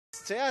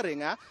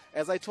steering.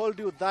 As I told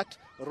you, that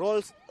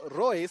Rolls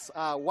Royce,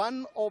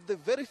 one of the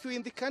very few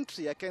in the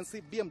country. I can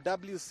see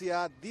BMWs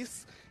here.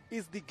 This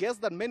is the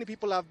guest that many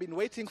people have been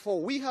waiting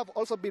for. We have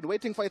also been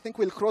waiting for. I think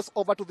we'll cross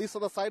over to this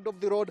other side of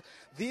the road.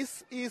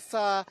 This is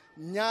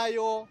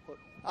Nyayo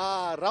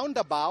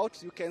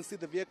roundabout. You can see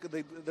the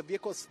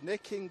vehicles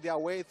snaking their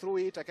way through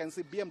it. I can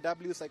see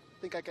BMWs. I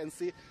think I can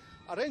see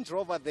a Range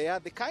Rover there.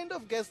 The kind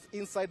of guest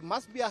inside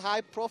must be a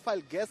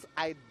high-profile guest.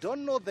 I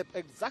don't know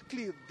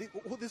exactly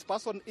who this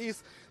person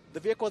is. The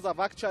vehicles have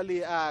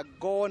actually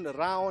gone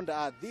around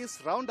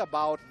this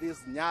roundabout, this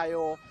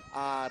Nyayo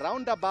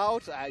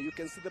roundabout. You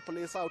can see the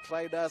police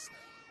outriders.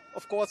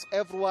 Of course,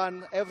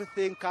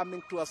 everything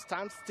coming to a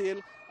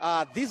standstill.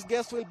 This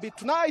guest will be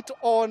tonight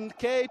on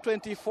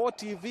K24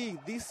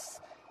 TV. This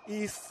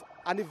is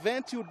an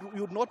event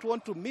you'd not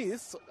want to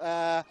miss.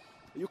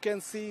 You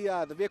can see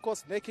the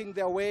vehicles making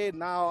their way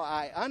now.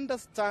 I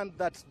understand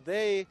that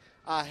they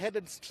are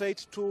headed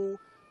straight to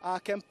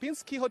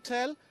Kempinski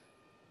Hotel.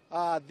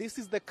 This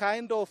is the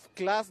kind of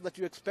class that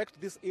you expect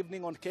this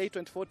evening on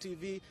K24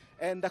 TV.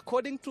 And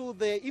according to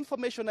the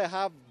information I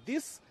have,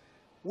 this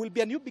will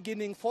be a new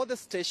beginning for the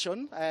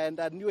station and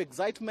a new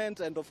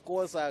excitement and, of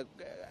course,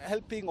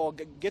 helping or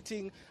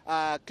getting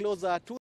closer to